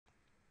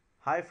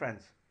Hi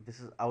friends, this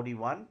is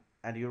Audi1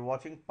 and you're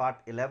watching part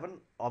 11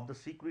 of the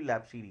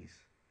Sqli-labs series.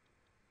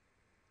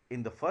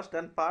 In the first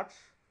 10 parts,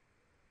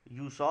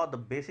 you saw the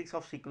basics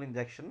of SQL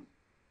injection.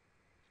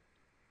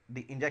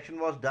 The injection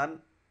was done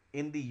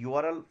in the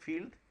URL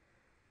field,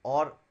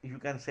 or you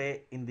can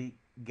say in the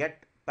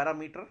get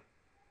parameter,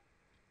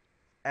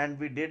 and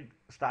we did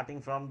starting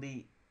from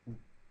the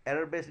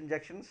error based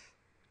injections.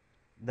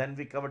 Then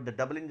we covered the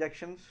double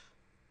injections,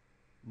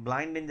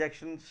 blind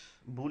injections,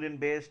 boolian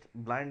based,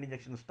 blind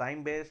injections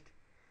time based,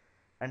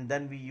 and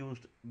then we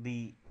used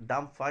the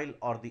dump file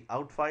or the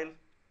out file.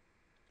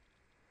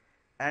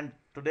 And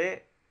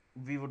today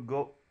we would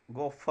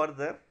go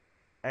further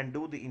and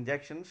do the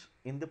injections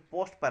in the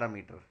post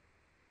parameter.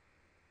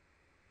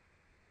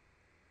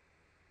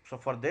 So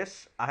for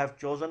this I have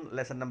chosen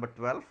lesson number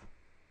 12,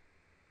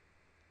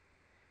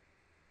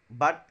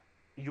 but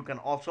you can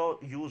also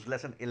use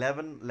lesson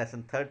 11,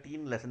 lesson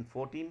 13, lesson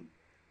 14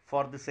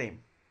 for the same,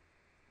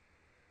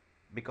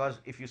 because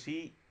if you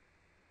see,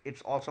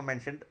 it's also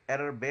mentioned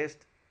error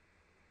based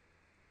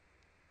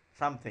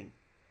something,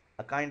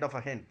 a kind of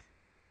a hint.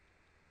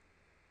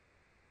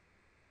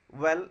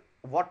 Well,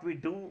 what we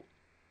do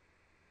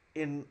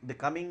in the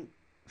coming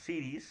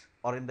series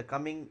or in the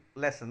coming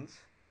lessons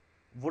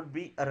would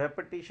be a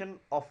repetition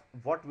of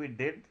what we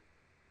did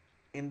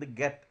in the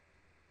get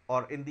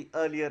or in the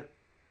earlier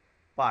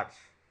parts.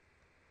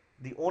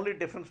 The only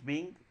difference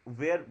being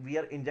where we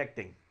are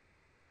injecting.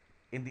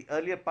 In the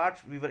earlier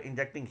parts we were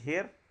injecting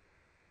here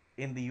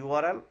in the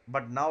URL,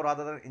 but now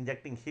rather than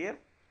injecting here,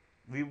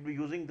 we will be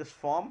using this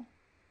form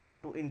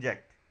to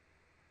inject.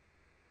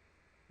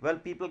 Well,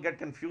 people get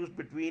confused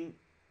between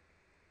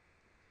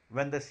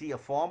when they see a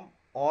form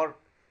or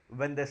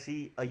when they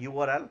see a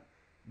URL,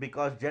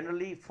 because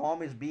generally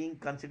form is being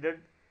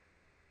considered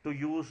to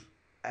use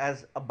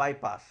as a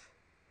bypass.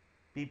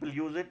 People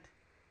use it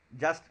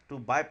just to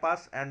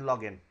bypass and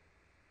log in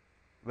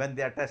when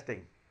they are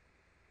testing.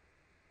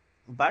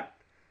 But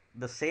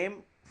the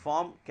same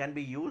form can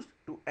be used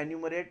to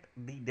enumerate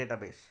the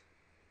database.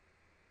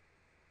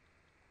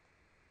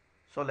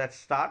 So let's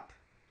start.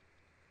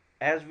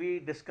 As we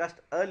discussed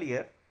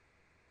earlier,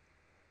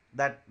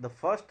 that the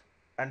first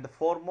and the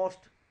foremost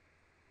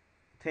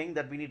thing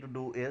that we need to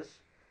do is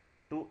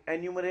to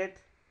enumerate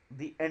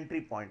the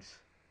entry points.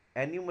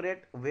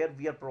 Enumerate where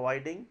we are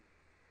providing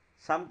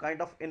some kind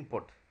of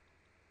input.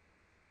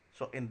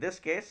 So in this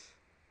case,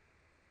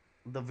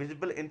 the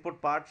visible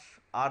input parts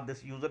are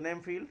this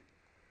username field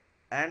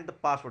and the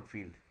password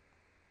field.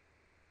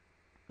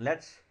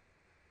 Let's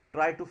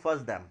try to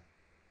fuzz them.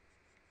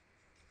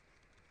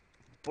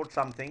 Put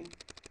something.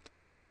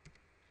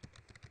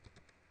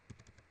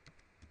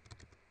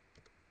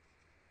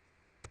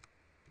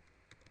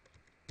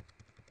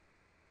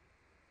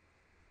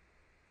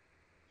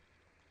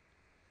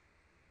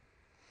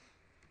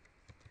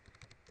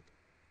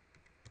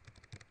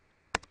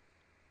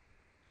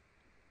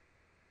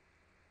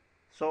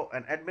 So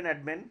an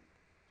admin,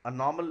 a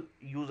normal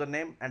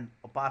username and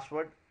a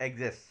password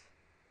exists.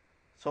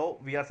 So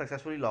we are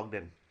successfully logged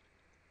in.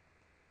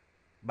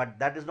 But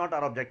that is not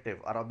our objective.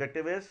 Our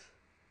objective is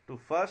to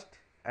first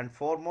and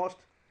foremost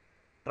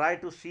try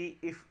to see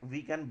if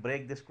we can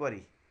break this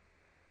query.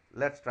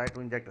 Let's try to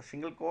inject a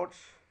single quotes.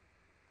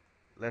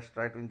 Let's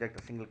try to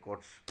inject a single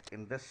quotes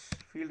in this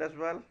field as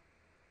well.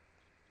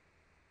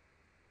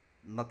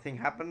 Nothing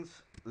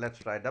happens. Let's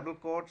try double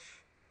quotes.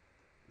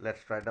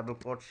 Let's try double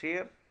quotes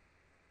here.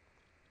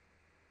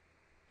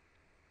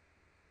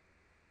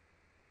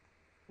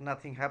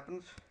 Nothing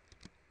happens.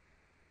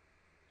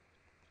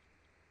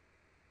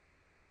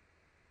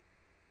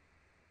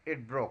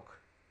 It broke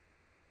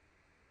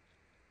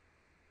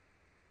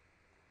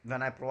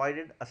when I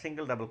provided a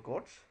single double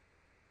quotes.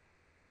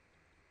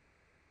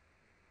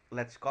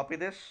 Let's copy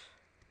this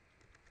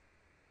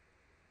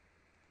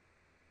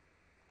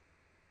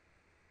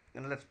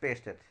and let's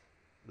paste it.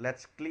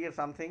 Let's clear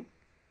something.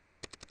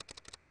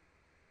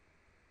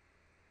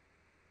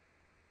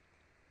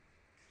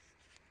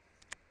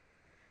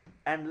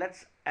 And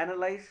let's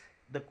analyze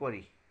the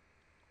query,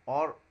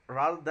 or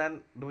rather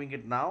than doing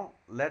it now,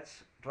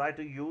 let's try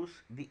to use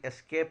the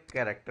escape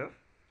character,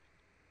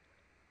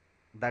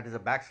 that is a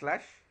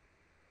backslash,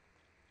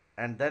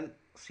 and then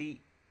see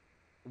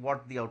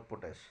what the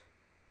output is.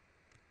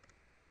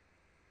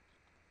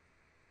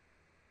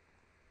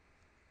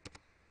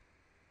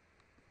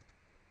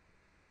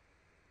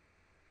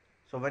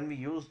 So when we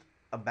used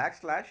a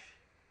backslash,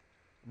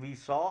 we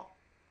saw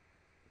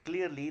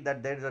clearly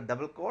that there is a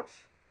double quotes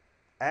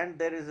and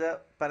there is a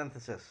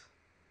parenthesis,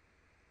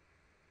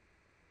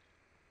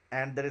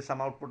 and there is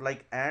some output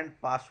like and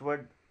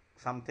password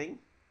something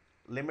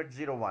limit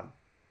 01.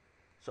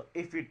 So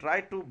if we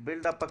try to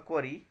build up a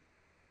query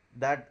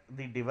that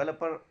the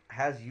developer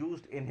has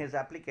used in his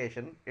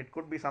application, it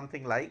could be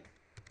something like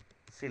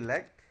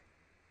select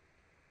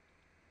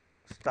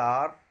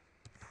star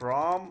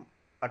from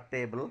a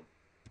table,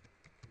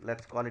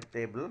 let's call it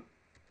table,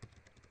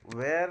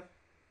 where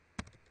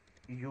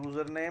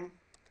username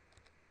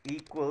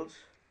equals,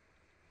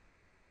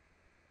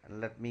 and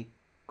let me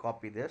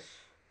copy this,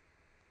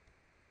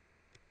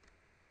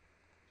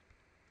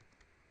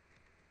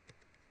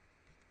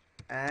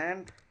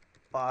 and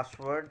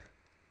password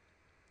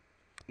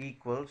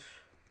equals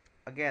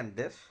again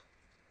this,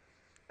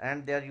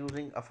 and they are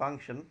using a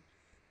function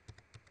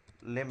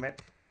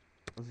limit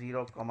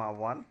 0 comma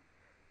 1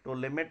 to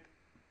limit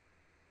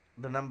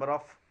the number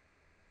of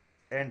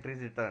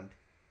entries returned.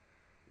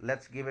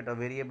 Let's give it a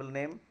variable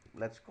name.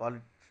 Let's call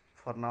it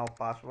for now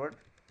password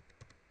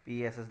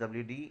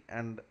PSSWD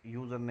and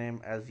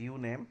username as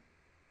uname.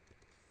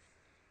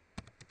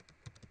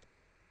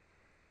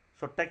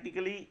 So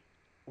technically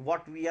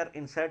what we are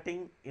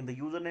inserting in the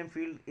username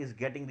field is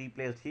getting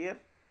replaced here,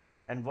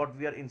 and what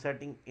we are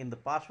inserting in the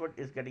password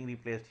is getting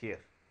replaced here.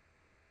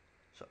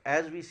 So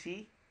as we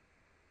see,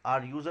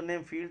 our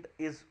username field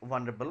is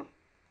vulnerable.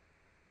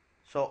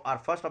 So our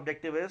first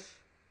objective is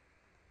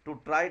to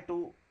try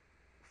to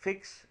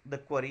fix the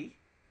query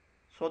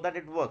so that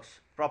it works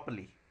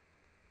properly.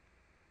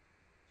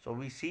 So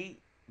we see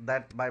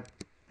that by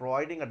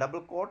providing a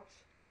double quotes,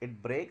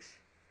 it breaks,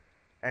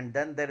 and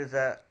then there is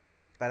a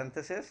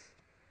parenthesis,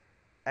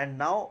 and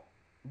now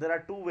there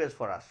are two ways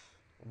for us.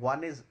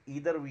 One is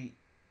either we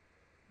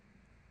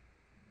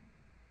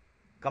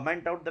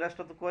comment out the rest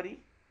of the query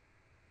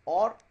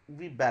or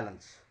we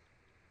balance.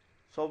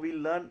 So we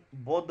learn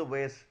both the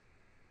ways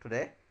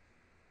today.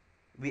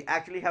 We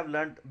actually have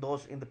learned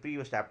those in the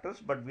previous chapters,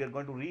 but we are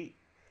going to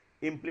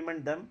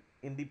re-implement them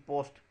in the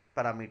post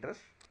parameters.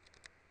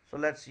 So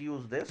let's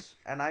use this,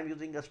 and I'm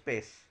using a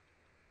space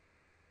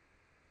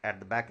at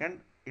the back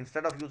end.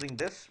 Instead of using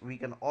this, we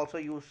can also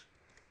use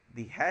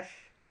the hash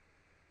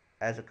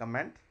as a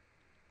comment,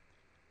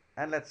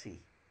 and let's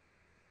see.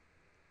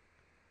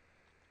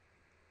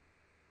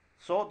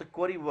 So the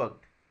query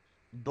worked,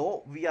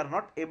 though we are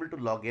not able to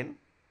log in,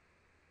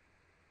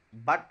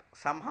 but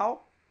somehow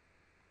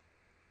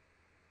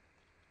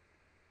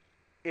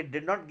it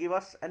did not give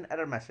us an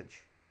error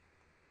message.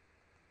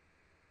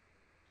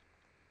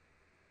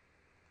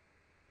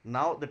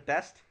 Now the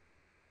test,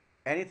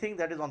 anything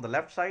that is on the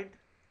left side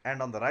and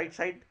on the right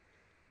side,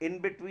 in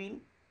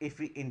between, if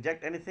we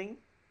inject anything,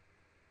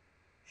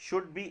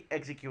 should be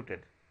executed.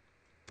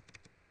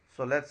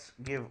 So let's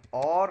give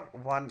or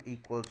 1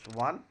 equals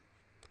 1,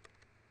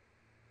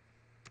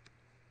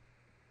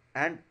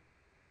 and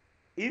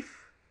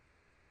if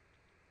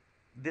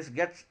this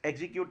gets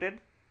executed,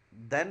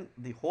 then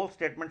the whole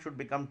statement should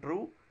become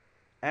true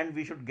and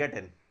we should get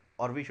in,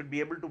 or we should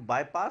be able to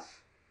bypass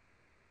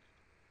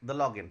the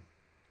login.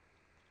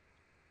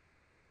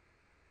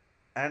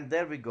 And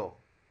there we go,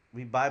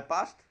 we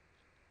bypassed,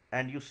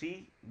 and you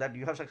see that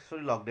you have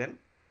successfully logged in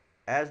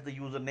as the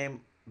username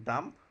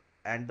dump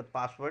and the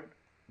password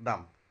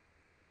dump.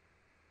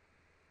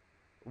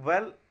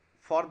 Well,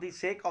 for the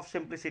sake of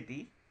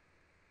simplicity,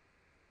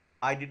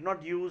 I did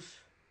not use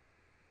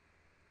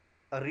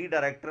a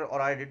redirector,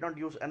 or I did not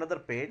use another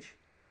page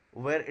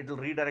where it will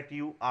redirect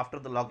you after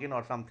the login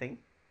or something.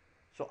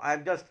 So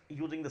I'm just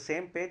using the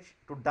same page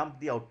to dump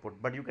the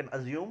output, but you can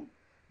assume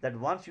that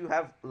once you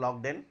have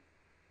logged in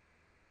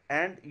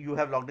and you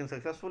have logged in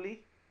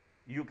successfully,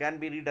 you can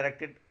be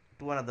redirected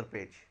to another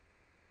page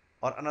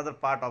or another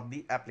part of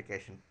the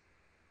application.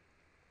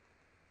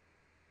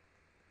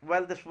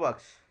 Well, this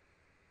works.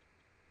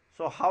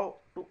 So how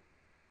to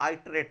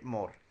iterate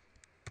more?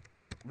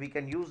 We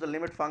can use the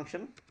limit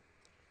function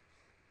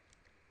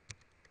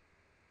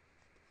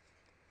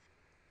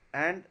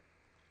and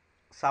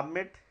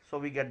submit, so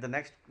we get the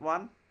next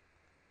one.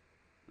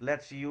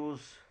 Let's use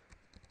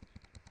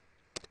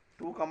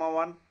 2 comma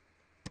 1,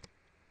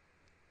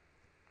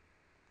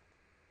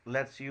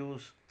 let's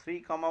use 3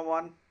 comma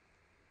 1,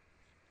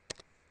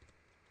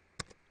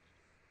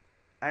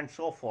 and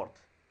so forth.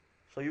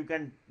 So you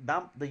can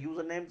dump the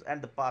usernames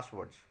and the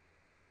passwords,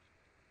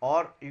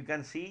 or you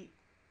can see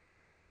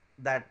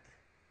that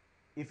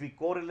if we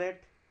correlate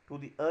to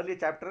the earlier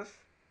chapters,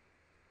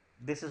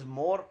 this is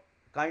more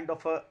kind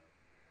of a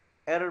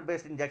error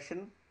based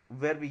injection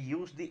where we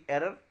use the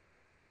error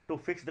to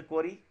fix the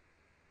query,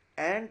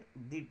 and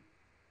the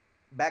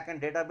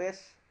backend database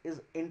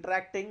is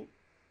interacting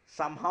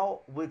somehow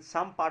with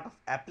some part of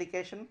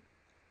application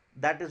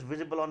that is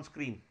visible on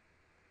screen.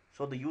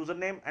 So the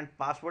username and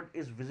password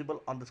is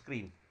visible on the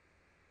screen.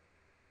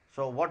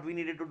 So what we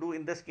needed to do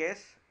in this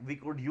case, we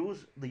could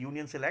use the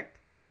union select,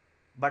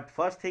 but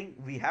first thing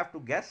we have to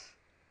guess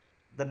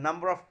the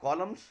number of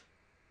columns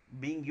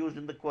being used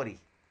in the query.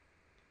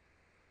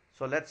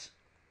 So let's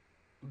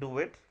do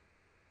it.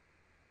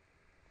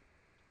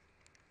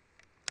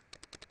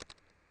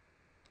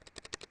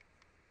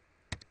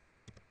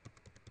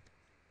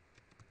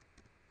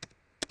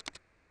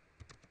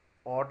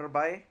 Order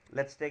by,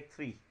 let's take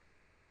 3,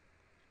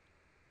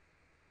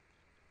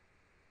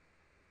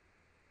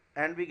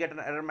 and we get an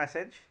error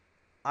message,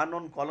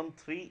 unknown column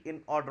 3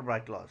 in order by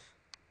clause.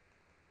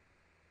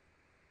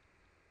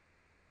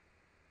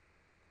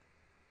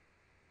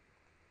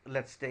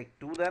 Let's take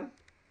 2 then,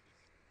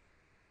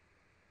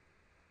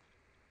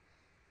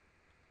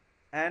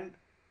 and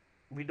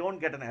we don't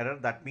get an error.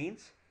 That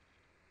means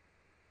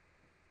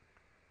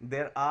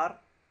there are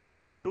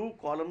 2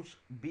 columns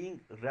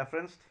being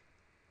referenced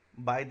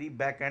by the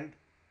backend.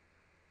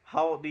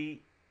 How the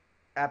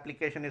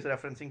application is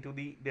referencing to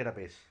the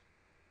database.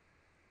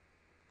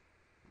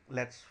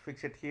 Let's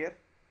fix it here.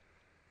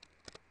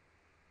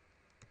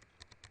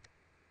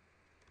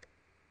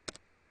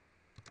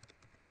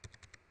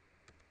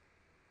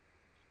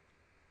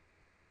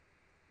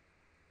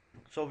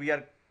 So we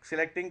are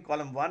selecting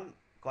column 1,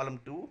 column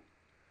 2.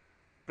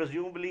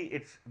 Presumably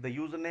it's the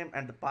username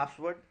and the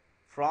password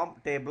from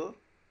table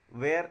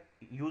where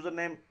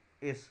username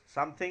is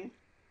something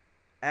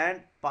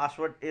and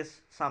password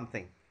is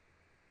something.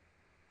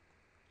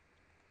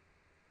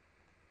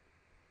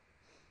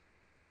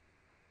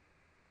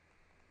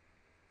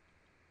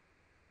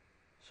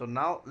 So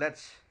now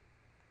let's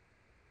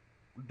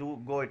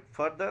go it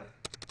further,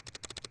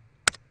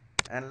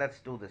 and let's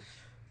do this.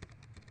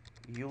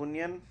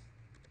 Union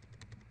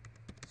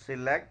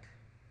select.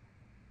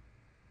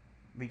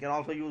 We can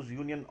also use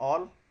union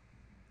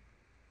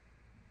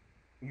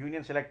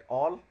select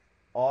all,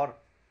 or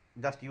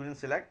just union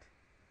select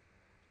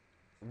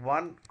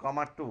 1,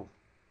 2,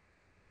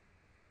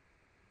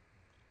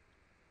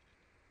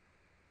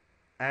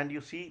 and you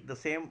see the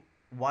same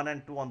 1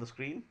 and 2 on the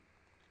screen.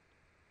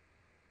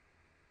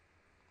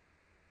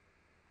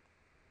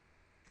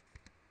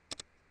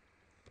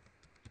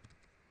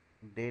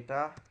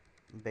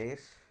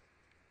 Database,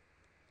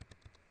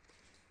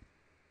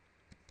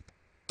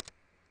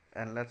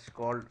 and let's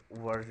call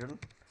version.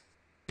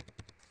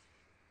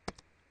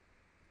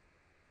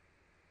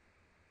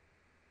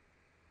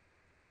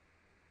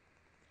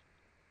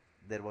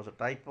 There was a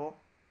typo.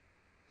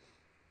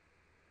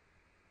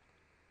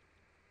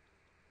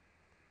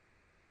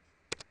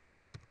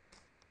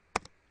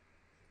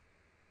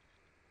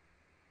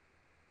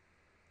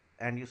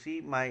 And you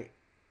see my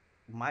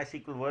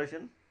MySQL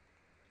version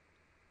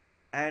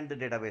and the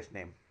database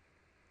name.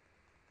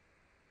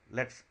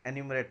 Let's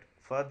enumerate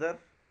further.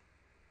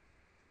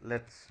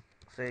 Let's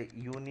say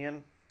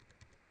union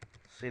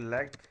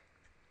select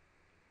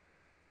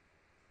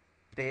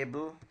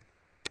table,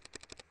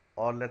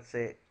 or let's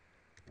say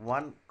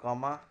 1,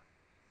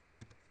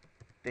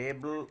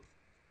 table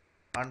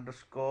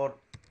underscore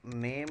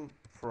name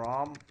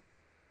from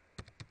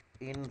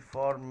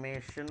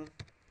information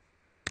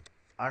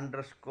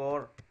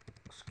underscore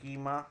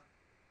schema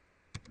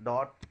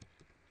dot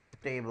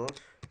tables,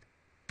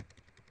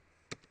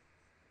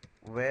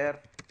 where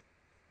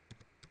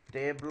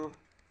table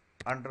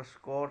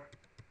underscore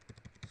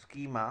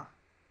schema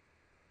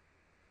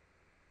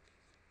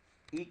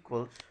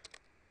equals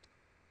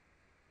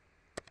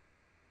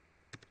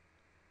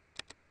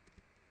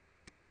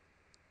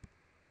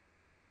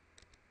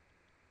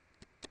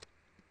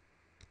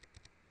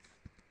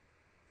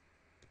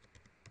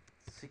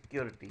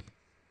security.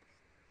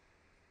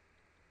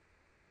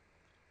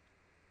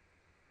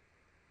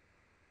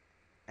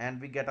 And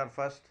we get our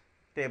first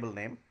table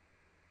name.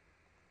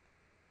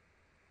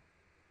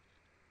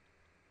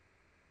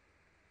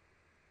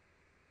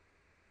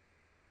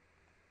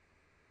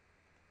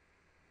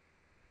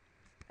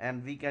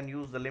 And we can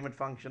use the limit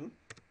function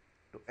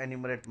to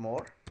enumerate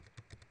more.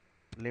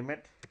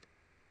 Limit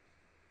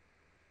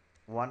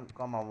 1,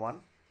 1.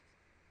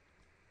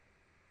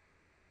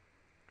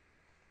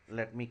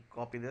 Let me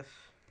copy this.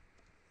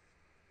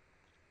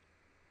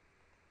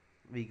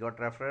 We got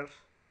reference.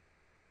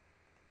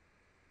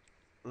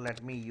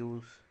 Let me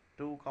use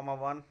 2,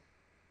 1.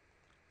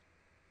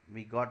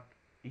 We got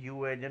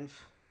uagents,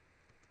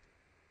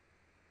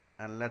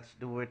 and let's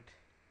do it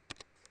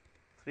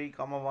 3,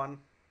 1,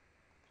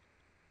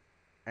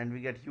 and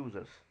we get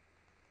users.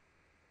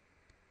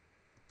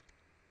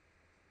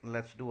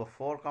 Let's do a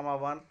 4,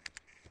 1.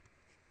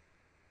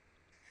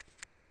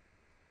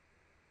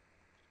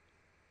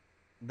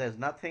 There's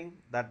nothing.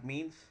 That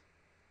means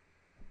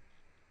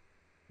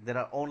there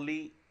are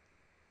only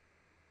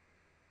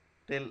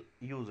till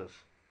users.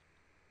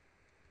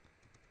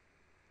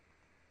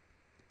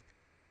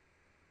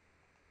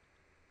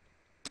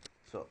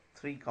 So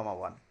 3,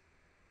 1,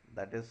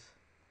 that is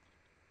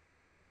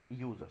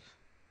users.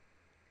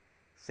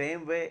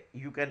 Same way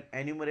you can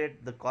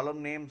enumerate the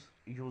column names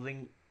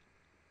using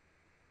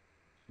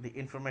the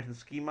information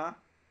schema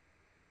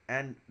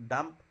and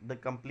dump the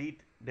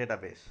complete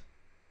database.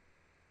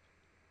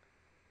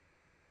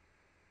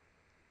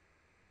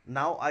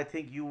 Now I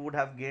think you would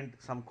have gained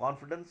some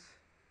confidence,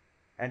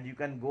 and you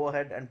can go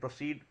ahead and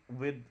proceed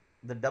with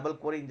the double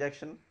query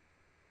injection,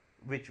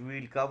 which we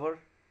will cover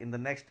in the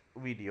next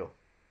video.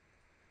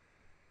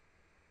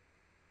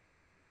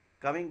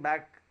 Coming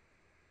back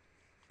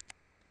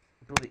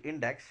to the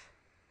index,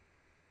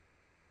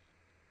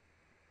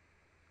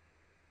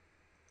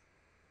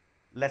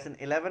 lesson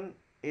 11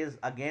 is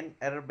again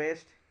error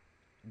based.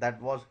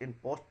 That was in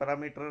post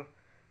parameter.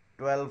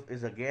 12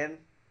 is again.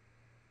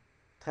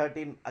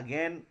 13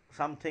 again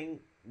something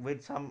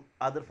with some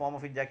other form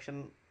of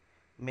injection,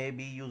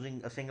 maybe using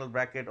a single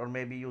bracket or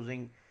maybe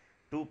using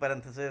 2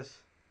 parentheses.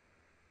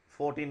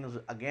 14 is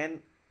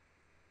again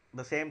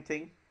the same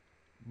thing,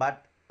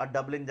 but a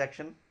double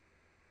injection.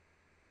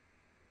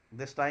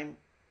 This time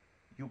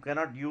you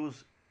cannot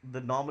use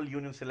the normal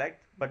union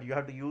select, but you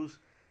have to use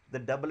the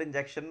double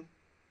injection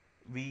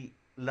we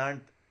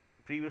learned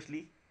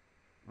previously.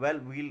 Well,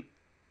 we'll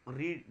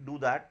redo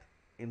that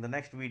in the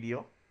next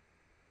video.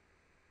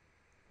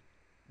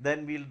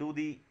 Then we'll do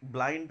the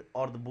blind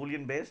or the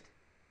boolean based,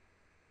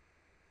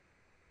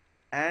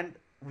 and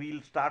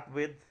we'll start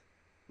with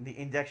the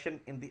injection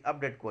in the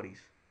update queries.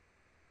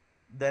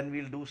 Then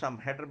we'll do some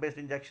header based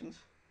injections,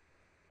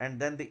 and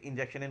then the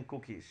injection in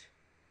cookies.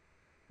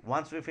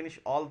 Once we finish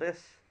all this,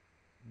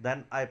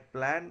 then I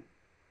plan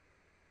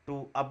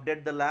to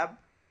update the lab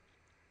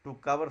to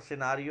cover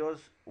scenarios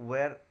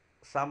where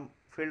some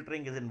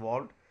filtering is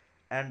involved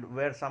and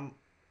where some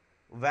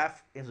WAF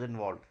is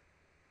involved,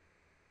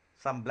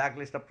 some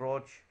blacklist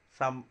approach,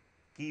 some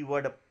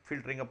keyword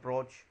filtering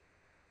approach,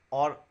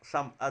 or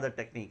some other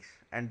techniques.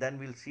 And then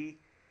we'll see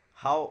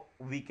how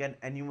we can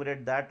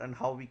enumerate that and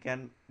how we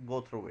can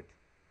go through it.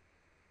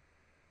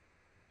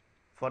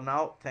 For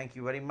now, thank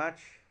you very much.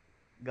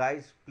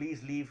 Guys,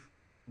 please leave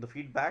the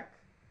feedback.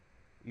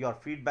 Your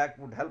feedback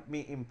would help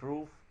me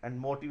improve and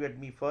motivate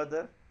me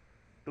further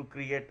to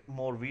create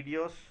more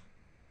videos.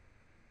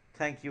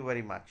 Thank you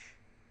very much.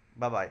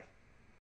 Bye bye.